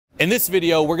In this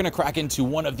video, we're gonna crack into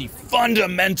one of the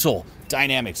fundamental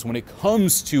dynamics when it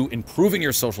comes to improving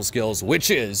your social skills, which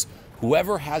is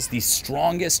whoever has the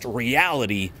strongest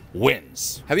reality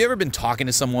wins. Have you ever been talking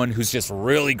to someone who's just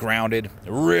really grounded,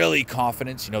 really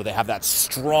confident? You know, they have that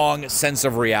strong sense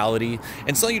of reality,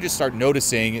 and so you just start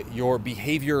noticing your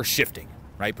behavior shifting.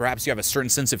 Right? Perhaps you have a certain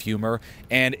sense of humor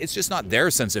and it's just not their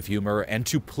sense of humor, and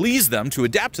to please them, to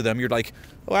adapt to them, you're like,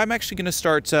 oh, I'm actually gonna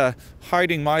start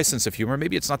hiding my sense of humor.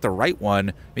 Maybe it's not the right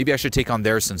one. Maybe I should take on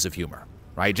their sense of humor,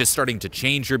 right? Just starting to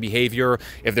change your behavior.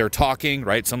 If they're talking,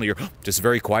 right, suddenly you're just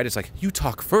very quiet. It's like, you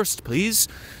talk first, please.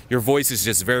 Your voice is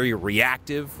just very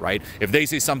reactive, right? If they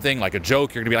say something like a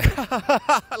joke, you're gonna be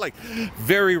like, like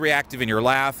very reactive in your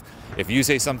laugh. If you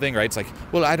say something, right, it's like,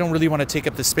 well, I don't really want to take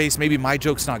up the space. Maybe my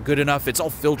joke's not good enough. It's all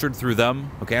filtered through them.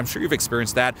 Okay, I'm sure you've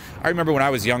experienced that. I remember when I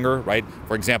was younger, right,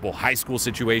 for example, high school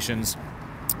situations,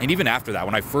 and even after that,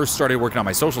 when I first started working on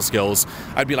my social skills,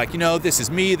 I'd be like, you know, this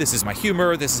is me, this is my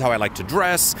humor, this is how I like to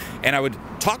dress. And I would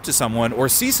talk to someone or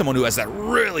see someone who has that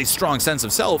really strong sense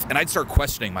of self, and I'd start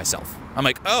questioning myself. I'm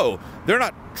like, oh, they're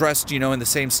not dressed, you know, in the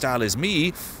same style as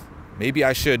me. Maybe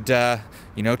I should,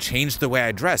 you know, change the way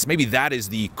I dress. Maybe that is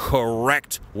the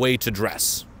correct way to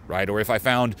dress, right? Or if I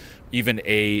found even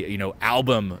a, you know,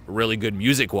 album really good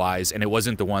music-wise, and it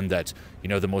wasn't the one that, you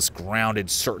know, the most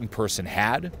grounded certain person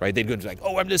had, right? They'd go like,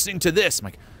 oh, I'm listening to this. I'm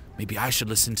like, maybe I should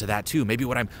listen to that too. Maybe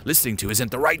what I'm listening to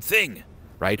isn't the right thing,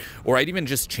 right? Or I'd even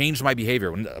just change my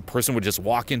behavior. When a person would just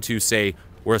walk into, say,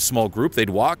 we're a small group,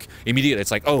 they'd walk, immediately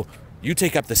it's like, oh, you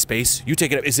take up the space, you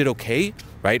take it up, is it okay,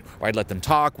 right? Or I'd let them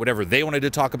talk, whatever they wanted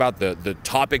to talk about, the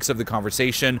topics of the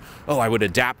conversation. Oh, I would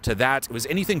adapt to that. It was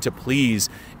anything to please,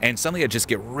 and suddenly I'd just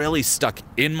get really stuck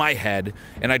in my head,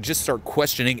 and I'd just start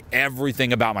questioning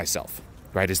everything about myself,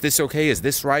 right? Is this okay? Is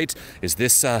this right? Is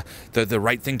this the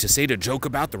right thing to say, to joke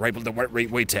about, the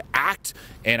right way to act?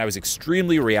 And I was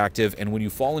extremely reactive, and when you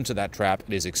fall into that trap,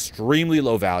 it is extremely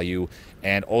low value,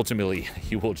 and ultimately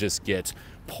you will just get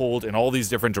pulled in all these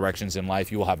different directions in life.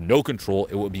 You will have no control.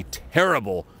 It would be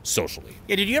terrible socially.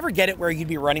 Yeah, did you ever get it where you'd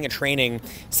be running a training,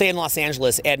 say in Los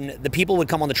Angeles, and the people would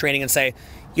come on the training and say,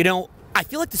 you know, I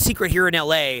feel like the secret here in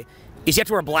LA is you have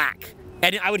to wear black.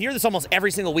 And I would hear this almost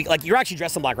every single week. Like, you're actually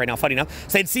dressed in black right now, funny enough.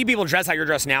 So I'd see people dress how you're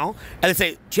dressed now, and they'd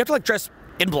say, do you have to like dress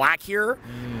in black here?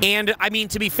 And I mean,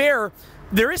 to be fair,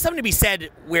 there is something to be said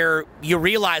where you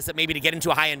realize that maybe to get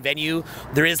into a high-end venue,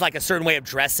 there is like a certain way of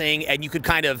dressing, and you could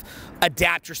kind of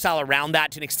adapt your style around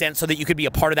that to an extent so that you could be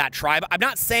a part of that tribe. I'm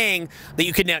not saying that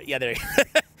you could never, yeah, there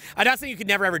I'm not saying you could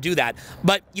never ever do that,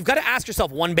 but you've got to ask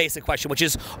yourself one basic question, which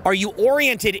is, are you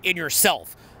oriented in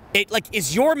yourself?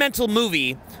 Is your mental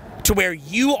movie to where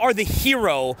you are the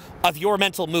hero of your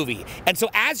mental movie? And so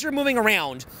as you're moving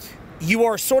around, you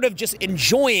are sort of just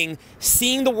enjoying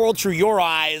seeing the world through your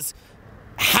eyes,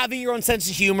 having your own sense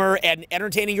of humor and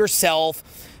entertaining yourself,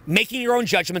 making your own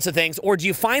judgments of things? Or do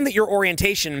you find that your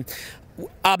orientation,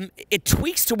 it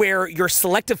tweaks to where your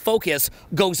selective focus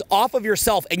goes off of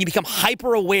yourself and you become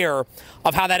hyper aware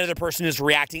of how that other person is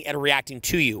reacting and reacting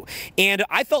to you? And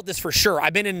I felt this for sure.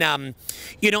 I've been in,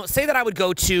 you know, say that I would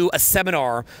go to a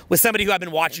seminar with somebody who I've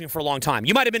been watching for a long time.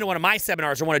 You might have been to one of my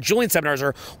seminars or one of Julien's seminars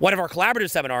or one of our collaborative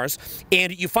seminars,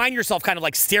 and you find yourself kind of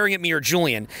like staring at me or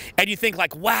Julien, and you think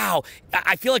like, wow,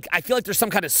 I feel like there's some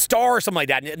kind of star or something like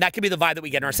that, and that could be the vibe that we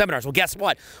get in our seminars. Well, guess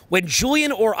what? When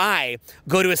Julien or I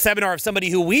go to a seminar of somebody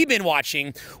who we've been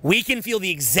watching, we can feel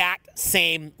the exact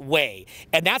same way.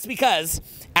 And that's because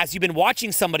as you've been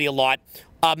watching somebody a lot,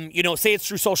 you know, say it's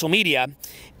through social media,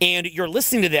 and you're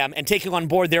listening to them and taking on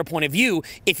board their point of view,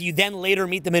 if you then later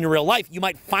meet them in real life, you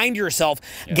might find yourself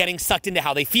getting sucked into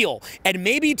how they feel. And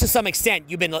maybe to some extent,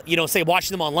 you've been, you know, say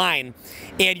watching them online,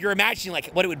 and you're imagining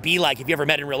like what it would be like if you ever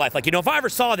met in real life. Like, you know, if I ever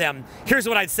saw them, here's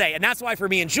what I'd say. And that's why for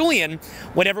me and Julien,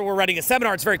 whenever we're running a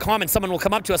seminar, it's very common someone will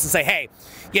come up to us and say, hey,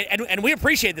 yeah, and we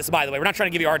appreciate this, by the way. We're not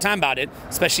trying to give you a hard time about it,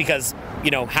 especially because,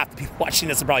 you know, half the people watching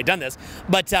this have probably done this.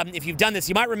 But if you've done this,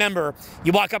 you might remember,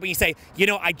 you walk up and you say, you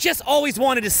know, I just always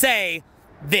wanted to say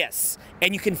this,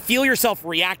 and you can feel yourself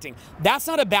reacting. That's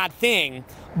not a bad thing,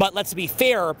 but let's be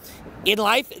fair. In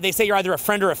life, they say you're either a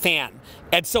friend or a fan.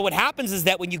 And so what happens is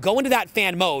that when you go into that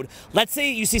fan mode, let's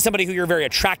say you see somebody who you're very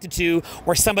attracted to,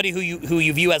 or somebody who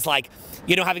you view as like,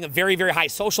 you know, having a very, very high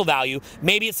social value.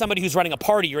 Maybe it's somebody who's running a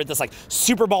party. You're at this like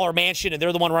super baller mansion and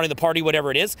they're the one running the party, whatever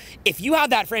it is. If you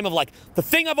have that frame of like, the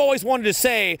thing I've always wanted to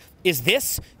say is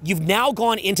this, you've now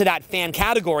gone into that fan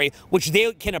category, which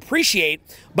they can appreciate,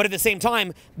 but at the same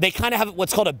time, they kind of have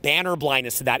what's called a banner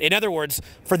blindness to that. In other words,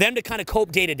 for them to kind of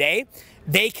cope day to day,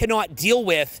 they cannot deal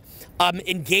with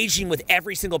engaging with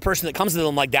every single person that comes to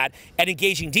them like that and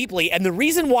engaging deeply. And the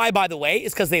reason why, by the way,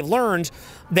 is because they've learned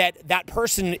that that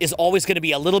person is always going to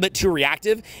be a little bit too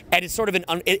reactive, and it's sort of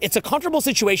it's a comfortable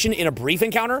situation in a brief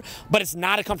encounter, but it's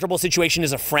not a comfortable situation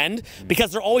as a friend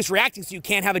because they're always reacting, so you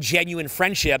can't have a genuine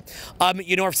friendship.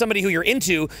 You know, if somebody who you're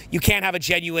into, you can't have a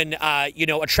genuine, you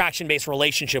know, attraction-based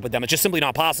relationship with them. It's just simply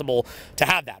not possible to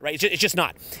have that, right? It's just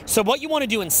not. So what you want to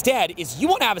do instead is you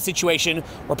want to have a situation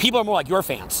where people are more like your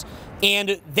fans.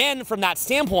 And then from that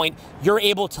standpoint, you're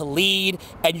able to lead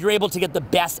and you're able to get the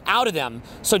best out of them.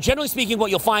 So generally speaking,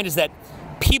 what you'll find is that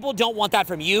people don't want that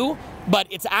from you, but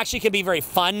it's actually can be very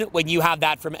fun when you have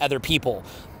that from other people.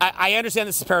 I understand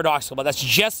this is paradoxical, but that's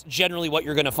just generally what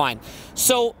you're gonna find.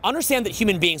 So understand that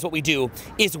human beings, what we do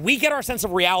is we get our sense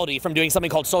of reality from doing something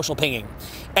called social pinging.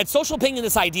 And social pinging,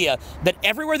 this idea that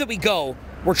everywhere that we go,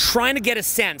 we're trying to get a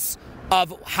sense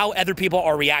of how other people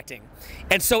are reacting.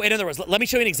 And so in other words, let me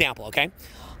show you an example, okay?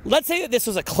 Let's say that this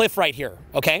was a cliff right here,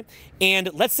 okay? And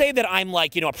let's say that I'm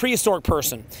like, you know, a prehistoric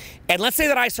person. And let's say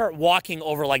that I start walking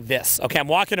over like this, okay? I'm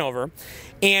walking over,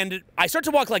 and I start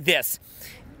to walk like this.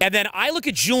 And then I look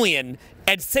at Julien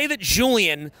and say that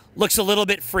Julien looks a little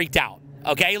bit freaked out,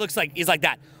 okay? He looks like, he's like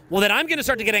that. Well, then I'm gonna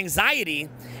start to get anxiety,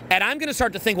 and I'm gonna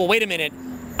start to think, well, wait a minute,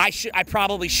 I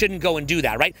probably shouldn't go and do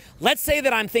that, right? Let's say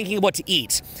that I'm thinking of what to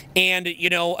eat, and,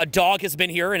 you know, a dog has been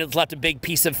here and it's left a big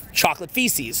piece of chocolate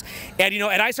feces. And, you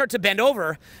know, and I start to bend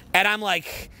over, and I'm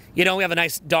like, you know, we have a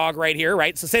nice dog right here,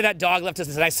 right? So say that dog left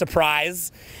us a nice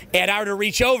surprise, and I were to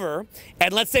reach over,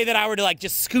 and let's say that I were to like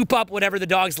just scoop up whatever the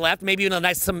dog's left, maybe even a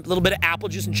nice, some little bit of apple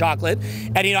juice and chocolate,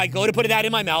 and, you know, I go to put that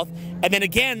in my mouth, and then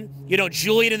again, you know,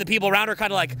 Julien and the people around are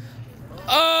kind of like,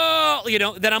 oh, you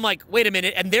know, then I'm like, wait a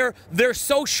minute, and they're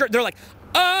so sure, they're like,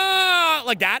 oh,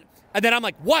 like that, and then I'm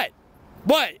like, what,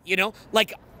 you know,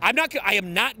 like, I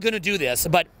am not going to do this,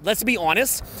 but let's be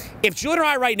honest, if Julien and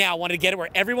I right now wanted to get it where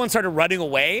everyone started running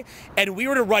away, and we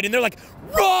were to run, and they're like,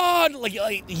 run, like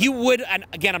you would, and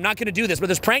again, I'm not going to do this, but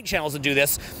there's prank channels that do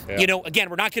this, you know,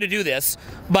 again, we're not going to do this,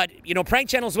 but, you know, prank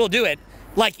channels will do it.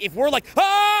 Like, if we're like,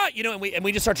 ah, you know, and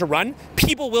we just start to run,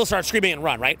 people will start screaming and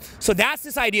run, right? So that's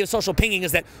this idea of social pinging,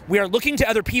 is that we are looking to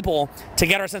other people to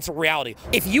get our sense of reality.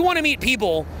 If you want to meet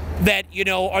people that, you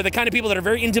know, are the kind of people that are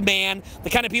very in demand, the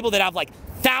kind of people that have like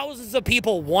thousands of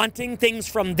people wanting things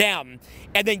from them,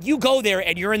 and then you go there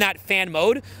and you're in that fan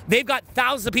mode, they've got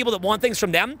thousands of people that want things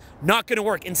from them, not going to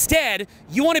work. Instead,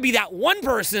 you want to be that one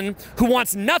person who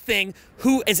wants nothing,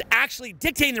 who is actually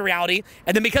dictating the reality,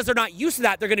 and then because they're not used to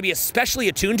that, they're going to be especially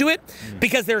attuned to it,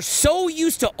 because they're so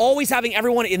used to always having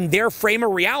everyone in their frame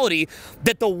of reality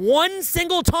that the one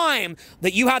single time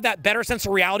that you have that better sense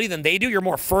of reality than they do, you're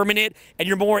more firm in it, and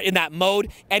you're more in that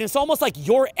mode, and it's almost like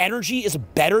your energy is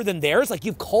better than theirs, like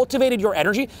you've cultivated your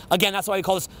energy. Again, that's why we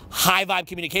call this high vibe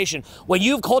communication. When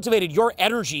you've cultivated your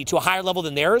energy to a higher level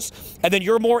than theirs, and then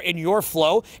you're more in your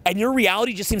flow, and your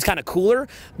reality just seems kind of cooler,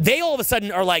 they all of a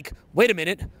sudden are like, wait a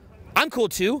minute, I'm cool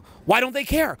too. Why don't they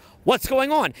care? What's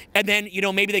going on? And then, you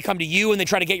know, maybe they come to you and they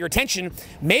try to get your attention.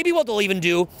 Maybe what they'll even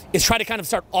do is try to kind of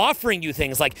start offering you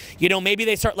things like, you know, maybe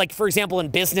they start, like, for example, in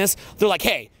business, they're like,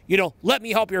 hey, you know, let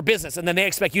me help your business. And then they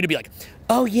expect you to be like,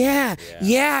 oh, yeah.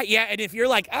 And if you're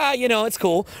like, you know, it's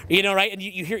cool, you know, right? And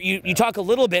you talk a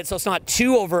little bit, so it's not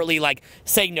too overtly like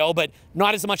saying no, but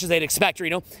not as much as they'd expect. Or, you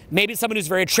know, maybe someone who's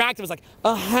very attractive is like,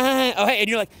 oh, hey. And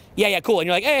you're like, yeah, cool. And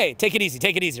you're like, hey, take it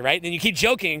easy, right? And then you keep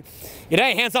joking, you know,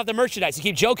 hey, hands off the merchandise. You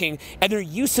keep joking, and they're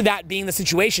used to that being the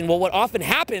situation. Well, what often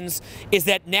happens is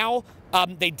that now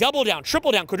they double down,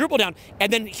 triple down, quadruple down,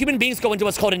 and then human beings go into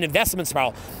what's called an investment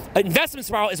spiral. An investment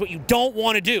spiral is what you don't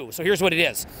want to do. So here's what it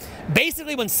is.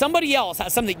 Basically, when somebody else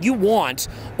has something that you want,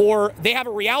 or they have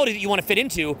a reality that you want to fit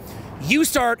into, you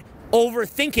start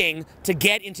overthinking to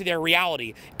get into their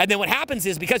reality. And then what happens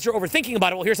is, because you're overthinking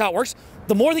about it, well, here's how it works.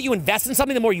 The more that you invest in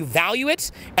something, the more you value it,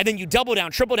 and then you double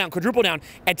down, triple down, quadruple down.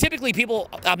 And typically people,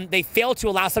 they fail to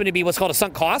allow something to be what's called a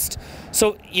sunk cost.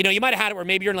 So, you know, you might have had it where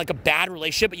maybe you're in like a bad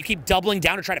relationship, but you keep doubling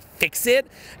down to try to fix it.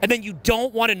 And then you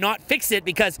don't want to not fix it,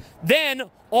 because then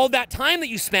all that time that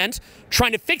you spent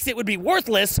trying to fix it would be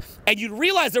worthless, and you'd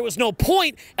realize there was no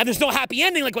point, and there's no happy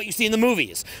ending like what you see in the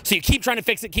movies. So you keep trying to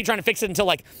fix it, until,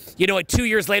 like, you know, 2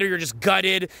 years later, you're just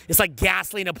gutted. It's like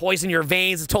gasoline to poison your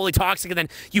veins. It's totally toxic, and then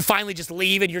you finally just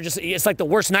leave, and it's like the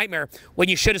worst nightmare when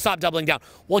you should have stopped doubling down.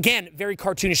 Well, again, very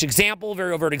cartoonish example,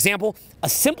 very overt example. A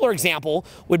simpler example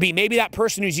would be maybe that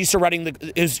person who's used to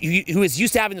who is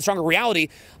used to having the stronger reality,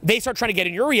 they start trying to get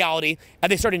in your reality, and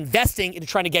they start investing into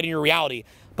trying to get in your reality.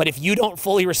 But if you don't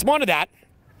fully respond to that,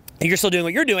 and you're still doing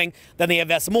what you're doing, then they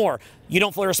invest more. You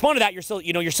don't fully respond to that, you're still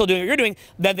doing what you're doing,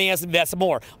 then they invest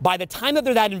more. By the time that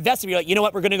they're that invested, you're like, you know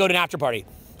what, we're gonna go to an after party.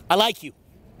 I like you.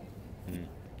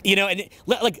 You know, and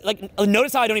like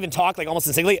notice how I don't even talk like almost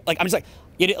instinctively. Like I'm just like,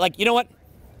 you know what,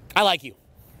 I like you.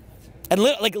 And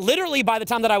literally by the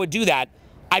time that I would do that,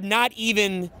 I'm not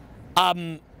even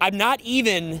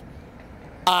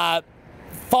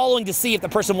following to see if the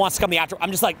person wants to come to the after. I'm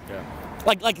just like,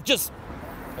 just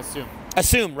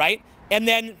assume, right? And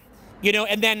then, you know,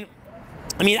 I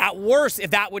mean, at worst,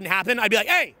 if that wouldn't happen, I'd be like,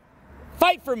 hey,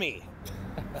 fight for me.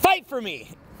 Fight for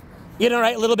me. You know,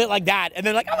 right? A little bit like that. And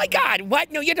then like, oh my God,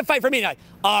 what? No, you have to fight for me. And like,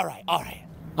 all right,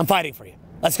 I'm fighting for you.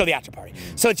 Let's go to the after party.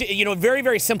 So it's, you know, very,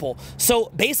 very simple.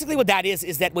 So basically what that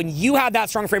is that when you have that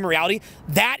strong frame of reality,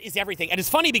 that is everything. And it's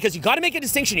funny because you got to make a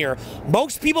distinction here.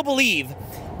 Most people believe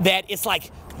that it's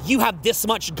like you have this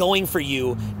much going for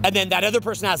you and then that other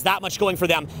person has that much going for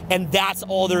them and that's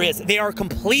all there is. They are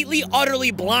completely,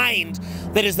 utterly blind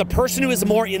that is the person who is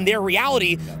more in their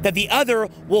reality that the other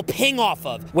will ping off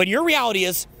of. When your reality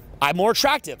is, I'm more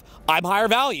attractive, I'm higher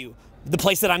value, the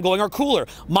place that I'm going are cooler,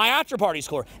 my after party's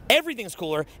cooler, everything's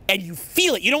cooler, and you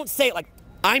feel it. You don't say it like,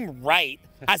 I'm right,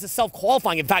 as a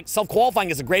self-qualifying. In fact, self-qualifying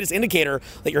is the greatest indicator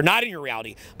that you're not in your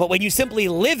reality. But when you simply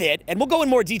live it, and we'll go in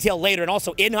more detail later, and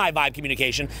also in high vibe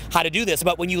communication, how to do this,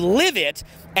 but when you live it,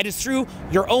 and it's through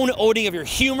your own owning of your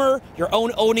humor, your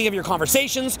own owning of your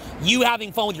conversations, you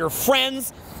having fun with your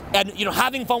friends, and you know,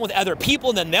 having fun with other people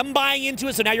and then them buying into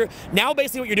it. So now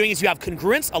basically what you're doing is you have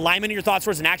congruence, alignment in your thoughts,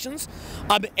 words, and actions,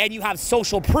 and you have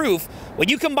social proof. When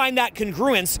you combine that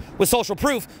congruence with social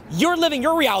proof, you're living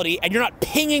your reality and you're not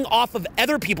pinging off of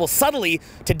other people subtly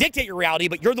to dictate your reality,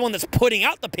 but you're the one that's putting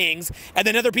out the pings and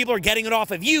then other people are getting it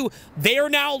off of you. They are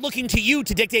now looking to you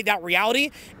to dictate that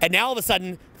reality, and now all of a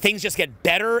sudden things just get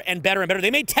better and better and better. They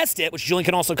may test it, which Julien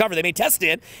can also cover. They may test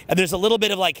it, and there's a little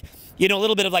bit of like, you know, a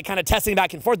little bit of like kind of testing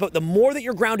back and forth, but the more that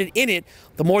you're grounded in it,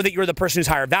 the more that you're the person who's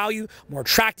higher value, more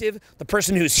attractive, the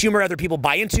person whose humor other people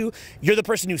buy into. You're the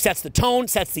person who sets the tone,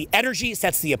 sets the energy,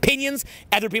 sets the opinions.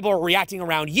 Other people are reacting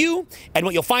around you, and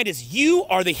what you'll find is you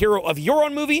are the hero of your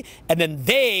own movie, and then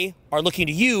they are looking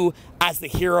to you as the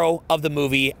hero of the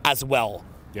movie as well.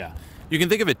 Yeah. You can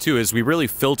think of it too as we really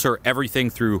filter everything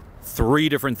through three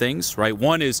different things, right?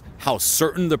 One is how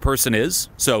certain the person is.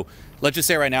 So let's just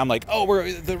say right now I'm like, oh,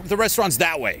 the restaurant's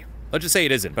that way. Let's just say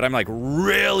it isn't, but I'm like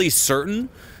really certain.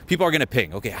 People are gonna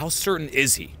ping. Okay, how certain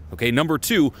is he? Okay, number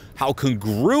two, how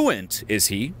congruent is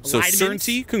he? So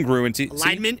certainty, congruency.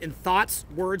 Alignment in thoughts,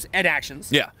 words, and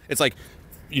actions. Yeah, it's like,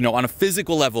 you know, on a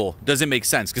physical level, does it make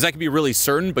sense? Because I can be really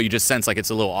certain, but you just sense like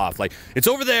it's a little off. Like, it's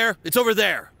over there, it's over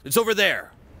there, it's over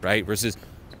there. Right? Versus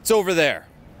it's over there,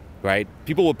 right?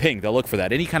 People will ping, they'll look for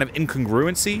that. Any kind of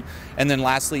incongruency. And then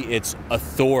lastly, it's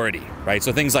authority, right?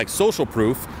 So things like social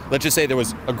proof, let's just say there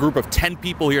was a group of 10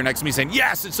 people here next to me saying,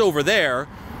 yes, it's over there.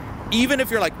 Even if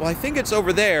you're like, well, I think it's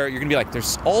over there, you're gonna be like,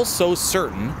 there's also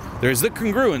certain, there's the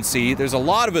congruency, there's a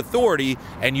lot of authority,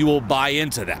 and you will buy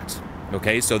into that.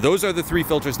 Okay, so those are the three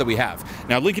filters that we have.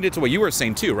 Now, linking it to what you were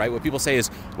saying too, right? What people say is,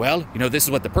 well, you know, this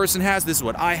is what the person has, this is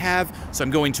what I have, so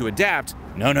I'm going to adapt.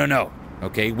 No, no, no.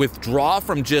 Okay, withdraw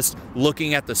from just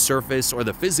looking at the surface or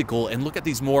the physical and look at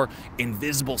these more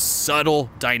invisible, subtle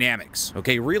dynamics.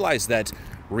 Okay, realize that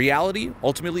reality,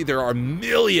 ultimately, there are a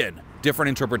million different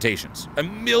interpretations, a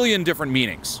million different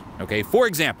meanings. Okay, for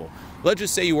example, let's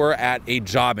just say you were at a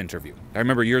job interview. I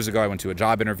remember years ago I went to a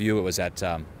job interview. It was at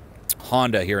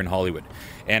Honda here in Hollywood,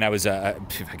 and I was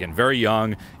again very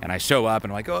young, and I show up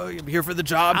and I'm like, oh, you're here for the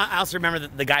job. I also remember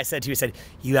that the guy said to you, he said,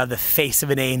 you have the face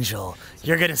of an angel,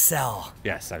 you're gonna sell.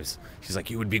 Yes, she's like,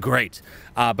 you would be great.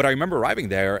 But I remember arriving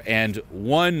there, and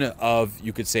one of,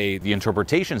 you could say, the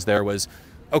interpretations there was,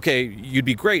 okay, you'd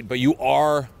be great, but you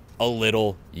are a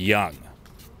little young.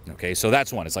 Okay, so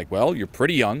that's one. It's like, well, you're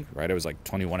pretty young, right? I was like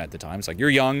 21 at the time. It's like, you're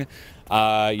young.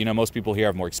 You know, most people here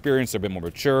have more experience. They're a bit more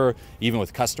mature, even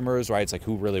with customers, right? It's like,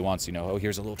 who really wants, you know, oh,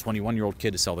 here's a little 21-year-old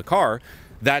kid to sell the car.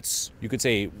 That's, you could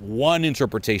say, one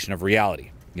interpretation of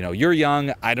reality. You know, you're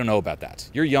young. I don't know about that.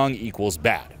 You're young equals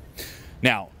bad.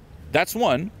 Now, that's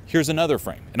one. Here's another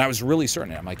frame. And I was really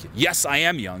certain. I'm like, yes, I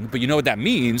am young, but you know what that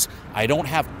means? I don't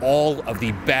have all of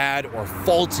the bad or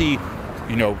faulty,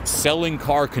 you know, selling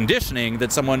car conditioning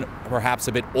that someone perhaps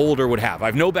a bit older would have. I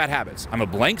have no bad habits. I'm a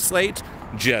blank slate.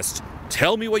 Just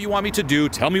tell me what you want me to do.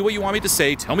 Tell me what you want me to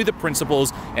say. Tell me the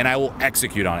principles, and I will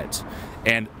execute on it.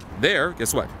 And there,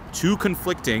 guess what? Two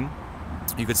conflicting,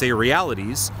 you could say,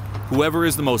 realities. Whoever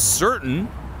is the most certain,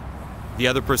 the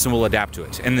other person will adapt to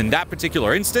it. And in that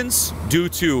particular instance, due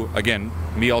to, again,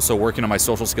 me also working on my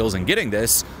social skills and getting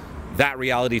this, that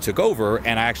reality took over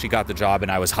and I actually got the job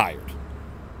and I was hired.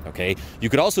 Okay. You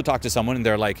could also talk to someone and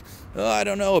they're like, oh, I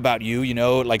don't know about you, you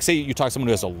know, like say you talk to someone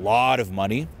who has a lot of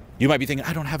money. You might be thinking,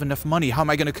 I don't have enough money. How am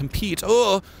I going to compete?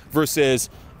 Oh, versus,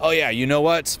 oh yeah, you know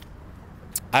what?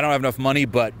 I don't have enough money,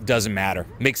 but doesn't matter.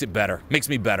 Makes it better. Makes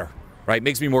me better, right?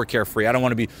 Makes me more carefree. I don't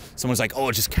want to be someone's like,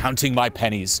 oh, just counting my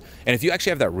pennies. And if you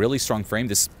actually have that really strong frame,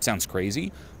 this sounds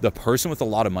crazy. The person with a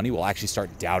lot of money will actually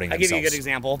start doubting themselves. I'll give you a good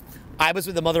example. I was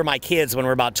with the mother of my kids when we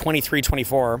were about 23,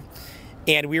 24.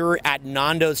 And we were at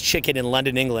Nando's Chicken in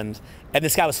London, England, and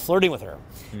this guy was flirting with her.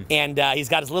 And he's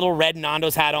got his little red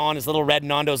Nando's hat on, his little red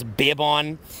Nando's bib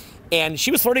on, and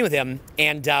she was flirting with him,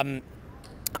 and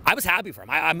I was happy for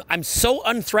him. I'm so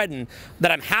unthreatened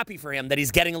that I'm happy for him that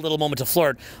he's getting a little moment to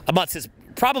flirt amongst his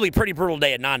probably pretty brutal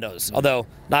day at Nando's. Although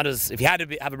Nando's, if you had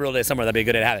to have a brutal day somewhere, that'd be a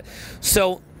good day to have it.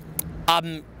 So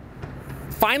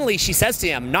finally she says to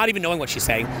him, not even knowing what she's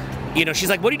saying, you know, she's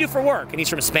like, what do you do for work? And he's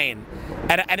from Spain.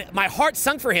 And my heart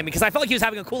sunk for him because I felt like he was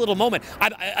having a cool little moment.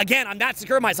 Again, I'm not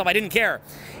secure of myself. I didn't care.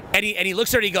 And he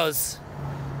looks at her and he goes,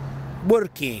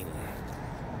 working,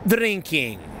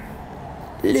 drinking,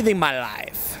 living my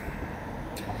life.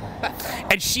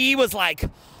 And she was like, you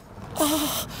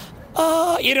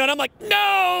know, and I'm like,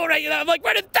 no, right? I'm like,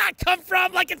 where did that come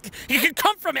from? Like, it could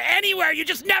come from anywhere. You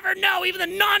just never know, even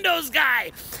the Nando's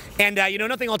guy. And, you know,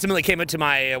 nothing ultimately came into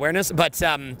my awareness, but I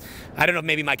don't know if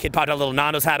maybe my kid popped out a little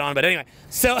Nando's hat on, but anyway,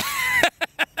 so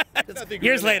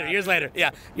years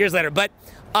later. But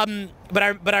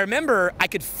I remember I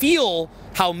could feel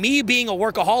how me being a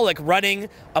workaholic running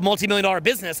a multi-million-dollar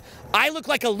business, I look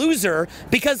like a loser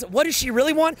because what does she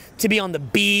really want? To be on the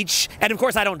beach. And of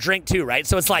course I don't drink too, right?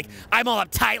 So it's like, I'm all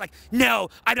uptight, like, no,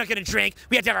 I'm not gonna drink.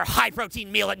 We have to have our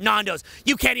high-protein meal at Nando's.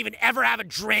 You can't even ever have a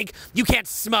drink. You can't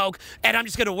smoke. And I'm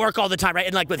just gonna work all the time, right?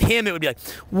 And like with him, it would be like,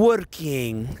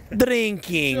 working,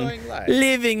 drinking,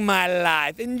 living my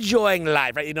life, enjoying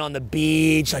life, right? You know, on the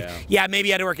beach. Like, yeah,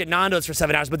 maybe I had to work at Nando's for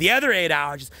 7 hours, but the other 8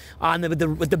 hours just on with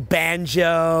the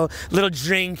banjo, little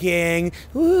drinking,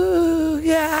 ooh,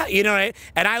 yeah, you know, right?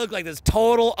 And I look like this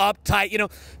total uptight, you know,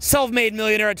 self-made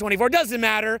millionaire at 24. Doesn't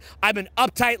matter. I'm an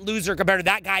uptight loser compared to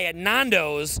that guy at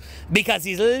Nando's because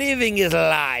he's living his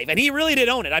life, and he really did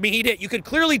own it. I mean, he did. You could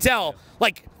clearly tell,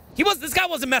 like, this guy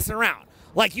wasn't messing around.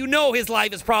 Like, you know, his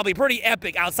life is probably pretty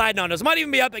epic outside Nando's. Might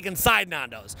even be epic inside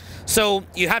Nando's. So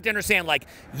you have to understand, like,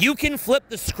 you can flip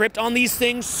the script on these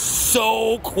things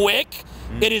so quick.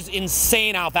 It is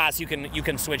insane how fast you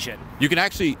can switch it. You can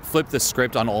actually flip the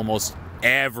script on almost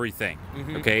everything.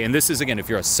 Okay, and this is, again, if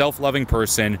you're a self-loving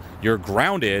person, you're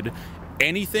grounded,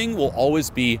 anything will always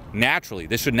be naturally,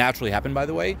 this should naturally happen, by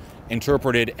the way,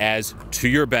 interpreted as to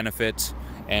your benefit.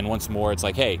 And once more, it's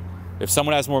like, hey, if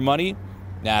someone has more money,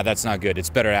 nah, that's not good. It's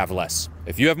better to have less.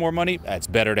 If you have more money, it's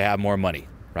better to have more money,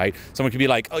 right? Someone could be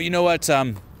like, oh, you know what?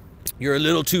 You're a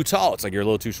little too tall. It's like, you're a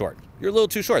little too short. You're a little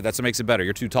too short. That's what makes it better.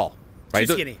 You're too tall. Right?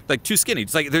 Too skinny. Like too skinny.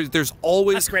 It's like there's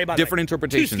always different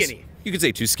interpretations. Too skinny. You could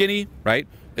say too skinny, right?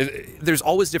 There's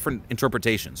always different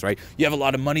interpretations, right? You have a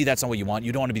lot of money, that's not what you want.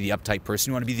 You don't want to be the uptight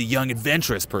person. You want to be the young,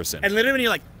 adventurous person. And literally when you're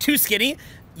like too skinny,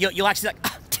 you'll actually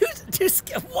like, too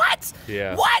skinny. What?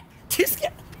 Yeah. What? Too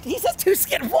skinny. He says too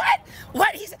skinny. What?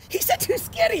 What? He said too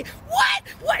skinny. What?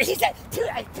 What? He said too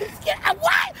skinny.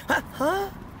 What? Huh?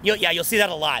 You'll see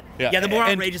that a lot. Yeah, the more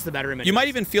outrageous, the better image. You might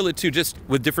even feel it too just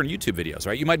with different YouTube videos,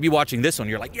 right? You might be watching this one,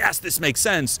 you're like, yes, this makes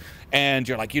sense. And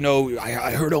you're like, you know,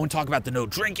 I heard Owen talk about the no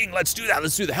drinking, let's do that,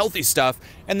 let's do the healthy stuff.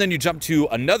 And then you jump to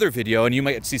another video and you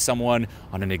might see someone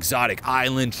on an exotic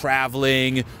island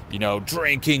traveling, you know,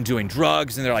 drinking, doing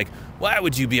drugs, and they're like, why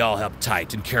would you be all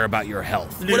uptight and care about your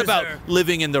health? Loser. What about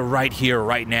living in the right here,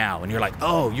 right now? And you're like,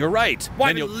 oh, you're right.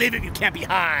 Why you live if you can't be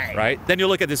high? Right? Then you'll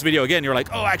look at this video again, you're like,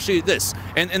 oh, actually this.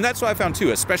 And that's what I found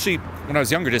too, especially when I was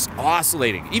younger, just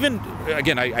oscillating. Even,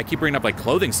 again, I keep bringing up like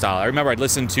clothing style. I remember I'd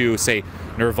listen to, say,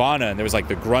 Nirvana, and there was like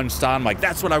the grunge style. I'm like,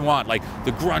 that's what I want. Like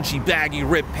the grungy, baggy,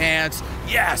 ripped pants.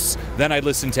 Yes. Then I'd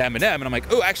listen to Eminem, and I'm like,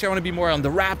 oh, actually, I want to be more on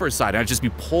the rapper side. And I'd just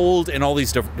be pulled in all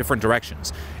these different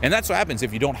directions. And that's what happens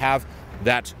if you don't have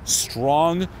that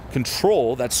strong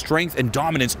control, that strength and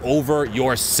dominance over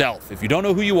yourself. If you don't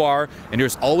know who you are and you're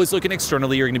just always looking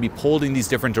externally, you're going to be pulled in these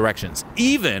different directions.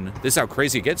 Even, this is how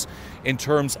crazy it gets, in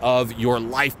terms of your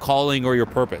life calling or your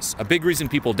purpose. A big reason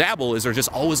people dabble is they're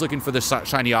just always looking for the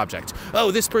shiny object.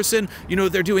 Oh, this person, you know,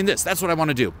 they're doing this. That's what I want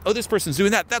to do. Oh, this person's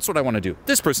doing that. That's what I want to do.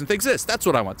 This person thinks this. That's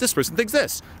what I want. This person thinks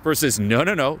this. Versus,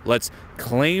 no. Let's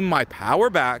claim my power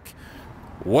back.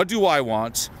 What do I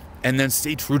want? And then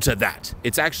stay true to that.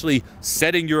 It's actually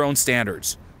setting your own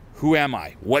standards. who am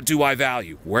I? What do I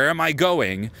value? Where am I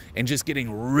going? And just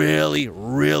getting really,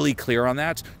 really clear on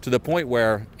that to the point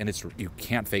where, and it's, you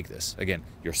can't fake this. Again,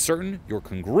 you're certain, you're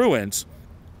congruent,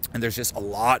 and there's just a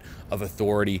lot of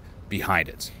authority behind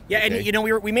it. Yeah, okay? And you know,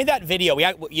 we made that video.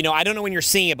 You know, I don't know when you're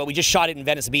seeing it, but we just shot it in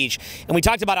Venice Beach, and we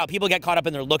talked about how people get caught up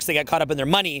in their looks, they get caught up in their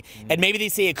money, and maybe they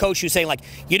see a coach who's saying like,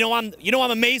 you know,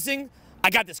 I'm amazing. I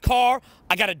got this car.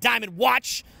 I got a diamond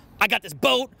watch. I got this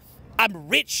boat. I'm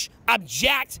rich. I'm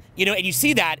jacked. You know, and you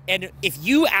see that, and if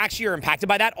you actually are impacted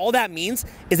by that, all that means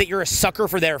is that you're a sucker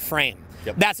for their frame.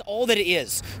 Yep. That's all that it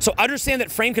is. So understand that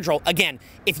frame control, again,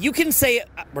 if you can say,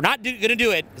 we're not going to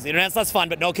do it, because the internet's less fun,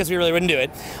 but no, because we really wouldn't do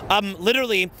it,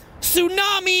 literally,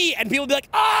 tsunami, and people will be like,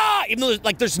 ah, even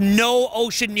though there's no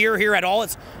ocean near here at all.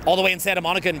 It's all the way in Santa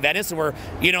Monica and Venice, and we're,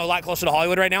 you know, a lot closer to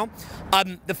Hollywood right now.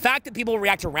 The fact that people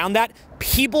react around that,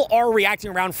 people are reacting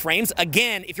around frames.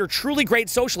 Again, if you're truly great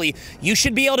socially, you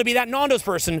should be able to be that Nando's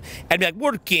person and be like,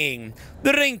 working,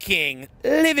 drinking,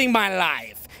 living my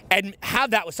life, and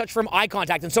have that with such firm eye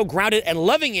contact and so grounded and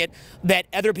loving it that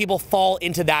other people fall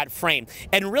into that frame.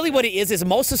 And really what it is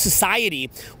most of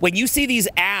society, when you see these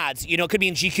ads, you know, it could be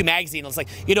in GQ magazine, it's like,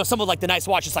 you know, someone like the nice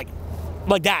watch, it's like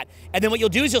that. And then what you'll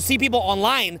do is you'll see people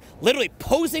online literally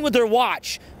posing with their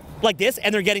watch like this,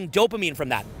 and they're getting dopamine from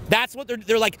that. That's what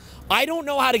they're like, I don't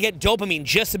know how to get dopamine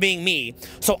just being me,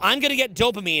 so I'm gonna get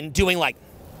dopamine doing like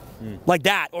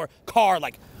that, or car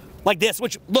like this,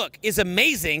 which, look, is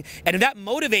amazing, and if that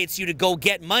motivates you to go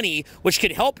get money, which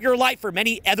could help your life for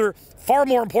many other far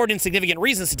more important and significant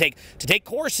reasons, to take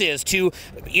courses, to,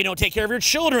 you know, take care of your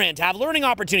children, to have learning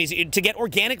opportunities, to get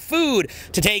organic food,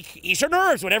 to take Eastern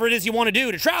herbs, whatever it is you want to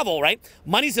do, to travel, right?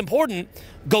 Money's important.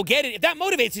 Go get it. If that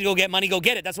motivates you to go get money, go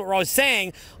get it. That's what we're always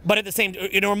saying. But at the same,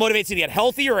 you know, or motivates you to get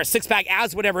healthy or a six-pack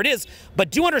abs, whatever it is.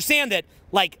 But do understand that,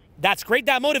 like, that's great,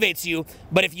 that motivates you,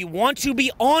 but if you want to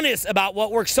be honest about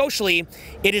what works socially,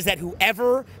 it is that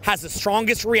whoever has the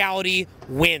strongest reality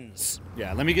wins.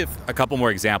 Yeah, let me give a couple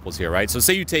more examples here, right? So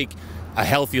say you take a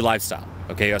healthy lifestyle,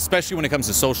 okay, especially when it comes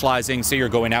to socializing. Say you're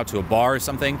going out to a bar or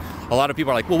something. A lot of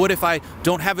people are like, well, what if I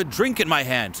don't have a drink in my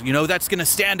hand? You know, that's gonna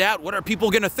stand out. What are people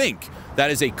gonna think?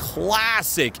 That is a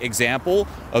classic example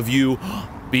of you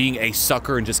being a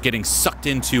sucker and just getting sucked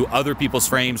into other people's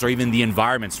frames or even the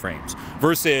environment's frames,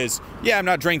 versus, yeah, I'm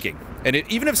not drinking. And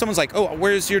even if someone's like, oh,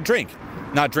 where's your drink?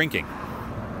 Not drinking.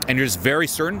 And you're just very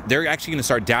certain, they're actually gonna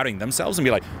start doubting themselves and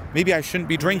be like, maybe I shouldn't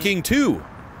be drinking too,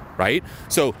 right?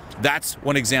 So that's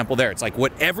one example there. It's like,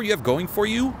 whatever you have going for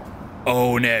you,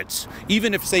 own it.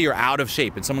 Even if, say, you're out of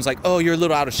shape and someone's like, oh, you're a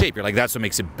little out of shape, you're like, that's what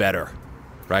makes it better,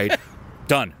 right?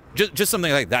 Done. Just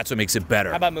something like that's what makes it better.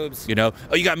 How about moves? You know?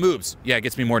 Oh, you got moves. Yeah, it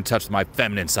gets me more in touch with my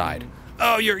feminine side.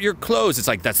 Oh, your clothes. It's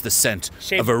like, that's the scent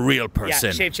of a real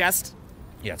person. Yeah, shaved chest.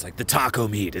 Yeah, it's like the taco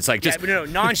meat. It's like just... Yeah, no,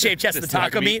 non-shaved chest is the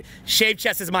taco meat. Shaved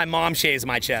chest is my mom shaves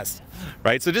my chest.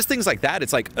 Right? So just things like that.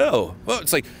 It's like, oh, well,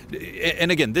 it's like, and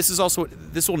again, this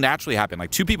will naturally happen.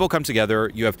 Like, two people come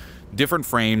together, you have different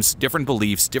frames, different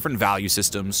beliefs, different value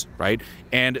systems, right?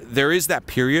 And there is that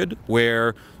period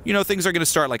where, you know, things are going to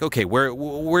start like, okay,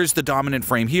 where's the dominant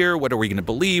frame here? What are we going to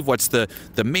believe? What's the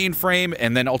main frame?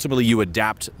 And then ultimately you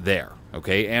adapt there.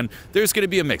 Okay, and there's going to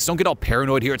be a mix. Don't get all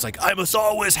paranoid here. It's like, I must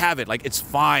always have it. Like, it's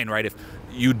fine, right? If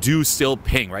you do still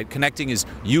ping, right? Connecting is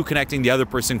you connecting, the other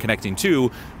person connecting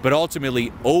too. But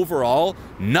ultimately, overall,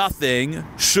 nothing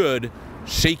should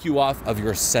shake you off of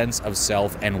your sense of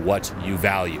self and what you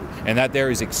value. And that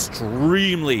there is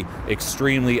extremely,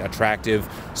 extremely attractive.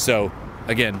 So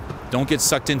again, don't get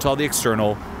sucked into all the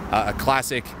external. A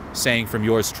classic saying from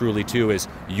yours truly too is,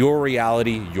 your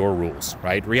reality, your rules,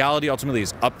 right? Reality ultimately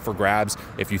is up for grabs.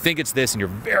 If you think it's this and you're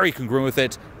very congruent with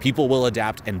it, people will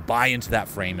adapt and buy into that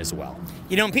frame as well.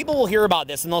 You know, and people will hear about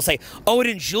this and they'll say, Owen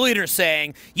and Julien are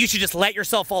saying you should just let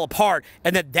yourself fall apart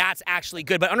and that's actually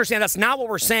good. But understand, that's not what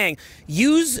we're saying.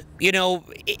 Use, you know,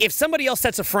 if somebody else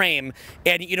sets a frame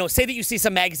and, you know, say that you see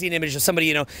some magazine image of somebody,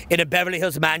 you know, in a Beverly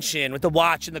Hills mansion with the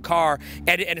watch and the car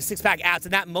and a six-pack abs,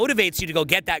 and that motivates you to go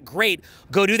get that, great,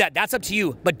 go do that. That's up to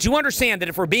you. But do understand that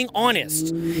if we're being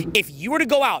honest, if you were to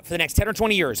go out for the next 10 or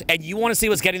 20 years and you want to see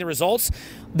what's getting the results,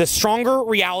 the stronger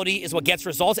reality is what gets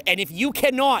results. And if you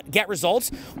cannot get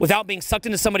results without being sucked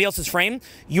into somebody else's frame,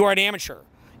 you are an amateur.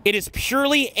 It is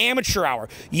purely amateur hour.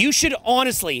 You should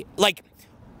honestly, like,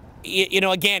 you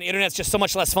know, again, internet's just so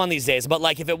much less fun these days, but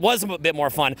like if it was a bit more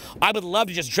fun, I would love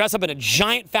to just dress up in a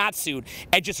giant fat suit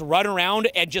and just run around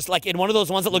and just like in one of those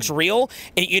ones that looks real,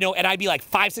 and, you know, and I'd be like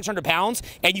 500-600 pounds,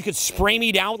 and you could spray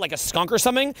me down like a skunk or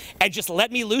something and just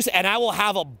let me loose, and I will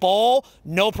have a ball,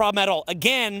 no problem at all.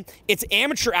 Again, it's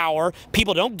amateur hour,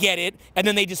 people don't get it, and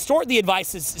then they distort the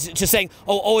advice to saying,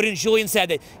 oh, Owen and Julien said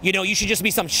that, you know, you should just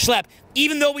be some schlep,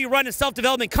 even though we run a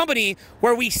self-development company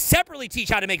where we separately teach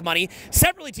how to make money,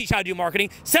 separately teach how to do marketing,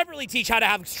 separately teach how to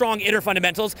have strong inner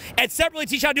fundamentals, and separately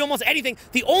teach how to do almost anything.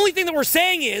 The only thing that we're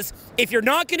saying is, if you're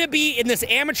not going to be in this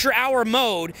amateur hour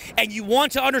mode and you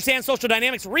want to understand social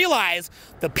dynamics, realize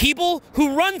the people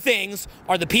who run things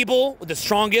are the people with the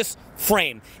strongest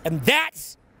frame. And that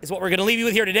is what we're going to leave you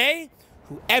with here today.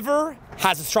 Whoever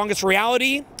has the strongest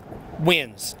reality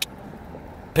wins.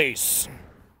 Peace.